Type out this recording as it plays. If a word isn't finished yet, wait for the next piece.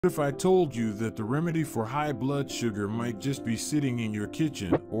If I told you that the remedy for high blood sugar might just be sitting in your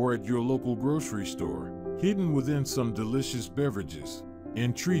kitchen or at your local grocery store, hidden within some delicious beverages?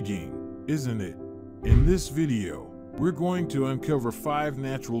 Intriguing, isn't it? In this video, we're going to uncover 5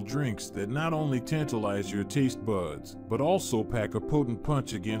 natural drinks that not only tantalize your taste buds, but also pack a potent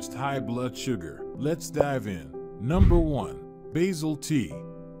punch against high blood sugar. Let's dive in. Number 1. Basil tea.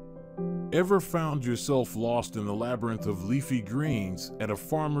 Ever found yourself lost in the labyrinth of leafy greens at a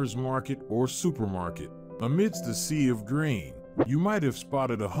farmer's market or supermarket? Amidst the sea of green, you might have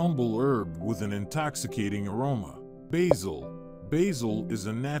spotted a humble herb with an intoxicating aroma. Basil. Basil is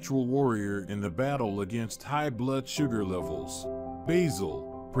a natural warrior in the battle against high blood sugar levels.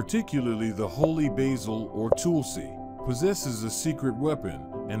 Basil, particularly the holy basil or tulsi, possesses a secret weapon,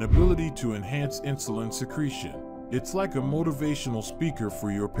 an ability to enhance insulin secretion. It's like a motivational speaker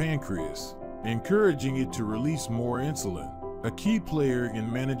for your pancreas, encouraging it to release more insulin, a key player in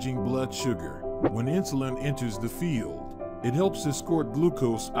managing blood sugar. When insulin enters the field, it helps escort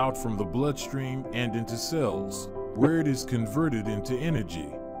glucose out from the bloodstream and into cells, where it is converted into energy.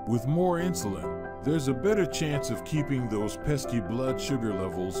 With more insulin, there's a better chance of keeping those pesky blood sugar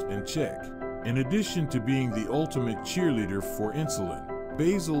levels in check. In addition to being the ultimate cheerleader for insulin,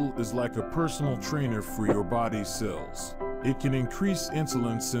 basil is like a personal trainer for your body's cells. It can increase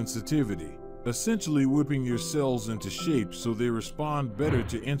insulin sensitivity, essentially whipping your cells into shape so they respond better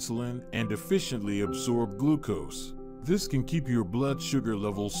to insulin and efficiently absorb glucose. This can keep your blood sugar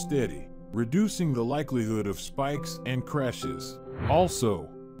levels steady, reducing the likelihood of spikes and crashes. Also,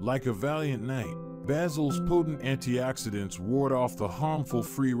 like a valiant knight, basil's potent antioxidants ward off the harmful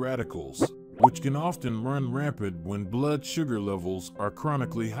free radicals, which can often run rampant when blood sugar levels are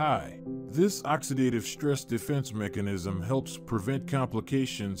chronically high. This oxidative stress defense mechanism helps prevent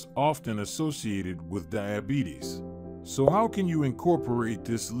complications often associated with diabetes. So how can you incorporate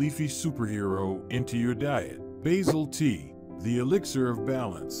this leafy superhero into your diet? Basil tea, the elixir of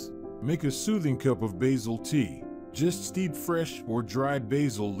balance. Make a soothing cup of basil tea. Just steep fresh or dried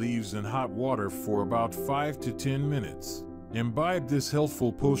basil leaves in hot water for about 5 to 10 minutes. Imbibe this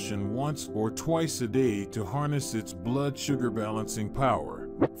healthful potion once or twice a day to harness its blood sugar balancing power.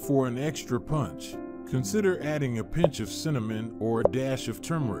 For an extra punch, consider adding a pinch of cinnamon or a dash of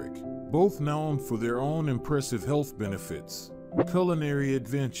turmeric, both known for their own impressive health benefits. Culinary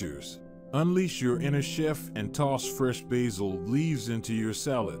adventures. Unleash your inner chef and toss fresh basil leaves into your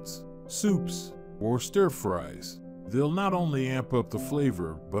salads, soups, or stir-fries. They'll not only amp up the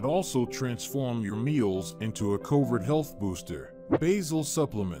flavor, but also transform your meals into a covert health booster. Basil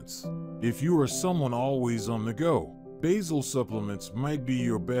supplements. If you are someone always on the go, basil supplements might be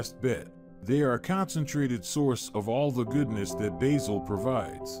your best bet. They are a concentrated source of all the goodness that basil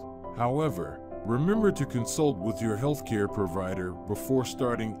provides. However, remember to consult with your healthcare provider before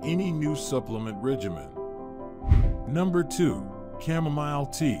starting any new supplement regimen. Number 2. Chamomile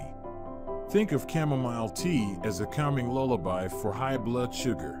tea. Think of chamomile tea as a calming lullaby for high blood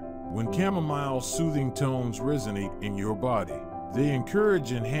sugar. When chamomile's soothing tones resonate in your body, they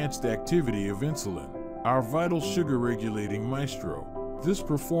encourage enhanced activity of insulin, our vital sugar-regulating maestro. This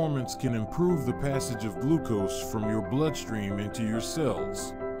performance can improve the passage of glucose from your bloodstream into your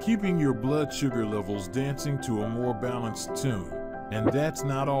cells, keeping your blood sugar levels dancing to a more balanced tune. And that's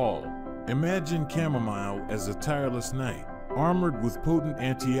not all. Imagine chamomile as a tireless knight, armored with potent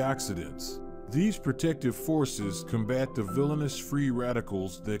antioxidants. These protective forces combat the villainous free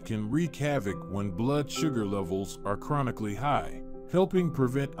radicals that can wreak havoc when blood sugar levels are chronically high, helping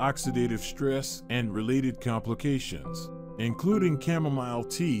prevent oxidative stress and related complications. Including chamomile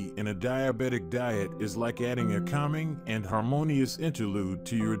tea in a diabetic diet is like adding a calming and harmonious interlude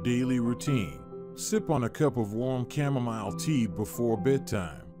to your daily routine. Sip on a cup of warm chamomile tea before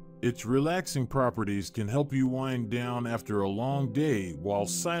bedtime. Its relaxing properties can help you wind down after a long day while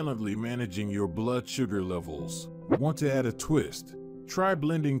silently managing your blood sugar levels. Want to add a twist? Try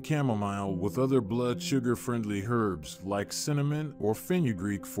blending chamomile with other blood sugar-friendly herbs like cinnamon or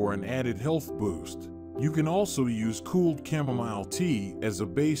fenugreek for an added health boost. You can also use cooled chamomile tea as a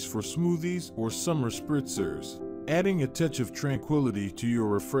base for smoothies or summer spritzers, adding a touch of tranquility to your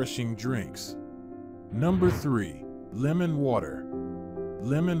refreshing drinks. Number 3. Lemon water.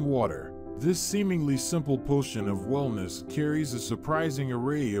 Lemon water. This seemingly simple potion of wellness carries a surprising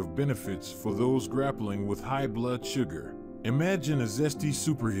array of benefits for those grappling with high blood sugar. Imagine a zesty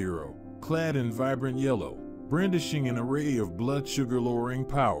superhero, clad in vibrant yellow, brandishing an array of blood sugar-lowering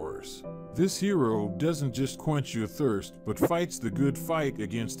powers. This hero doesn't just quench your thirst, but fights the good fight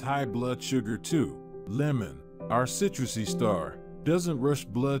against high blood sugar too. Lemon, our citrusy star, doesn't rush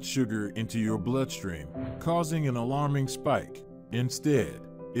blood sugar into your bloodstream, causing an alarming spike. Instead,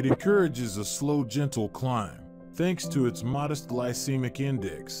 It encourages a slow, gentle climb, thanks to its modest glycemic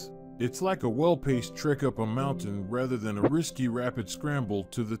index. It's like a well-paced trek up a mountain rather than a risky rapid scramble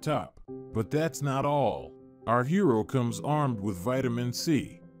to the top. But that's not all. Our hero comes armed with vitamin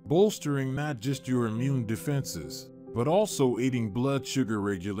C, bolstering not just your immune defenses, but also aiding blood sugar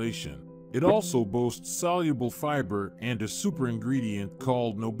regulation. It also boasts soluble fiber and a super ingredient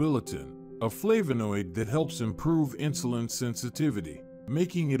called nobiletin, a flavonoid that helps improve insulin sensitivity,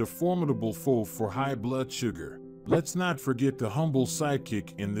 making it a formidable foe for high blood sugar. Let's not forget the humble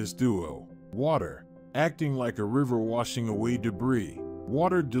sidekick in this duo, water. Acting like a river washing away debris,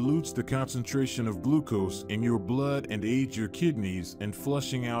 water dilutes the concentration of glucose in your blood and aids your kidneys in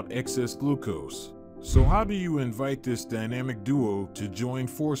flushing out excess glucose. So how do you invite this dynamic duo to join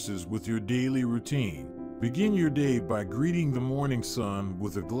forces with your daily routine? Begin your day by greeting the morning sun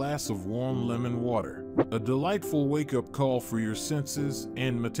with a glass of warm lemon water, a delightful wake-up call for your senses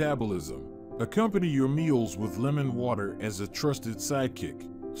and metabolism. Accompany your meals with lemon water as a trusted sidekick,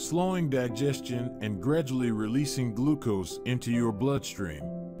 slowing digestion and gradually releasing glucose into your bloodstream.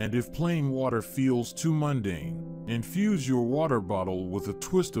 And if plain water feels too mundane, infuse your water bottle with a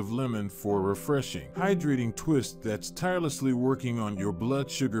twist of lemon for a refreshing, hydrating twist that's tirelessly working on your blood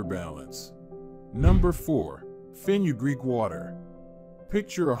sugar balance. Number 4. Fenugreek water.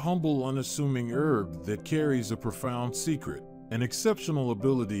 Picture a humble, unassuming herb that carries a profound secret, an exceptional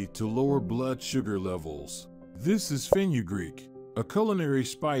ability to lower blood sugar levels. This is fenugreek, a culinary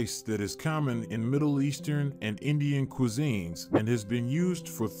spice that is common in Middle Eastern and Indian cuisines and has been used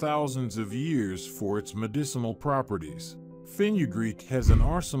for thousands of years for its medicinal properties. Fenugreek has an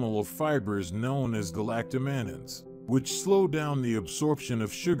arsenal of fibers known as galactomanins, which slow down the absorption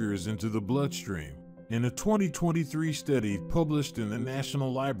of sugars into the bloodstream. In a 2023 study published in the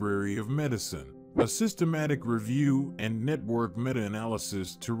National Library of Medicine, a systematic review and network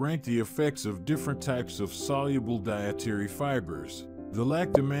meta-analysis to rank the effects of different types of soluble dietary fibers, the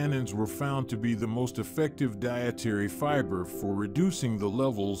galactomanins were found to be the most effective dietary fiber for reducing the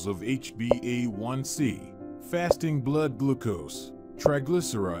levels of HbA1c, fasting blood glucose,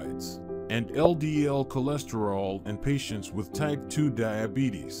 triglycerides, and LDL cholesterol in patients with type 2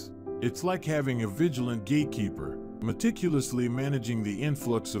 diabetes. It's like having a vigilant gatekeeper, meticulously managing the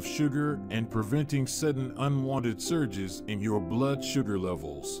influx of sugar and preventing sudden unwanted surges in your blood sugar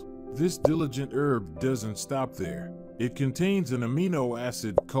levels. This diligent herb doesn't stop there. It contains an amino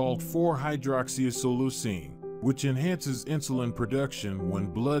acid called 4-hydroxyisoleucine, which enhances insulin production when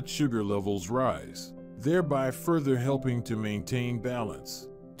blood sugar levels rise, thereby further helping to maintain balance.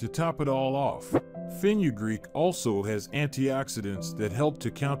 To top it all off, fenugreek also has antioxidants that help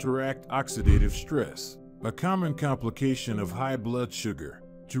to counteract oxidative stress, a common complication of high blood sugar.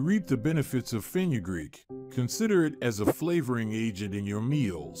 To reap the benefits of fenugreek, consider it as a flavoring agent in your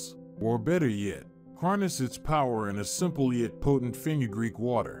meals, or better yet, harness its power in a simple yet potent fenugreek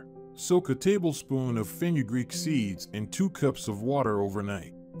water. Soak a tablespoon of fenugreek seeds in 2 cups of water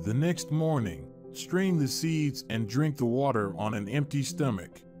overnight. The next morning, strain the seeds and drink the water on an empty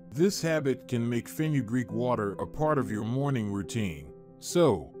stomach. This habit can make fenugreek water a part of your morning routine.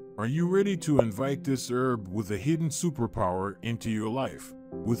 So, are you ready to invite this herb with a hidden superpower into your life?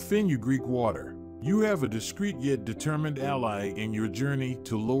 With fenugreek water, you have a discreet yet determined ally in your journey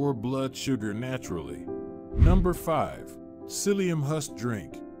to lower blood sugar naturally. Number 5. Psyllium husk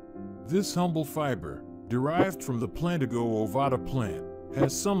drink. This humble fiber, derived from the Plantigo ovata plant,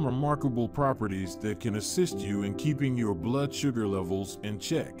 has some remarkable properties that can assist you in keeping your blood sugar levels in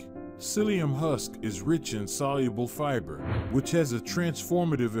check. Psyllium husk is rich in soluble fiber, which has a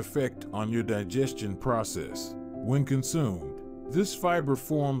transformative effect on your digestion process. When consumed, this fiber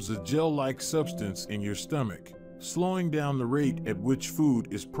forms a gel-like substance in your stomach, slowing down the rate at which food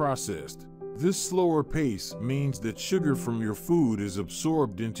is processed. This slower pace means that sugar from your food is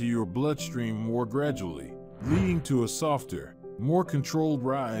absorbed into your bloodstream more gradually, leading to a softer, more controlled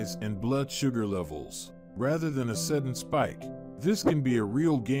rise in blood sugar levels, rather than a sudden spike. This can be a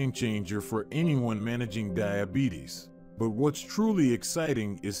real game changer for anyone managing diabetes. But what's truly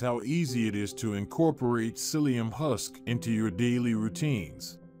exciting is how easy it is to incorporate psyllium husk into your daily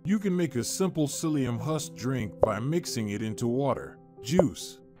routines. You can make a simple psyllium husk drink by mixing it into water,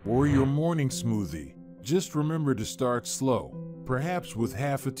 juice, or your morning smoothie. Just remember to start slow, perhaps with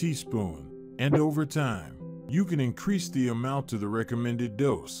half a teaspoon, and over time, you can increase the amount to the recommended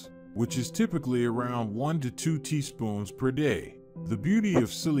dose, which is typically around 1 to 2 teaspoons per day. The beauty of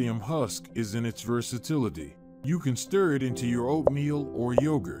psyllium husk is in its versatility. You can stir it into your oatmeal or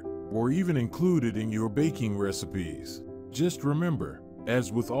yogurt, or even include it in your baking recipes. Just remember,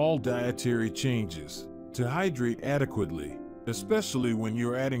 as with all dietary changes, to hydrate adequately. especially when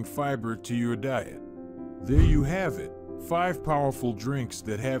you're adding fiber to your diet. There you have it, 5 powerful drinks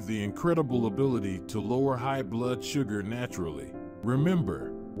that have the incredible ability to lower high blood sugar naturally.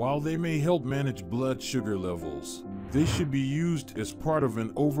 Remember, while they may help manage blood sugar levels, they should be used as part of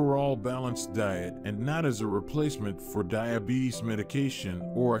an overall balanced diet and not as a replacement for diabetes medication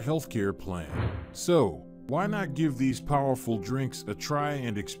or a healthcare plan. So, why not give these powerful drinks a try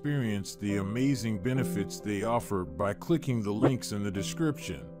and experience the amazing benefits they offer by clicking the links in the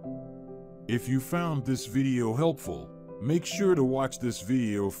description? If you found this video helpful, make sure to watch this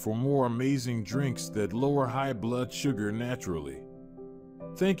video for more amazing drinks that lower high blood sugar naturally.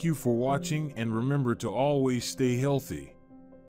 Thank you for watching, and remember to always stay healthy.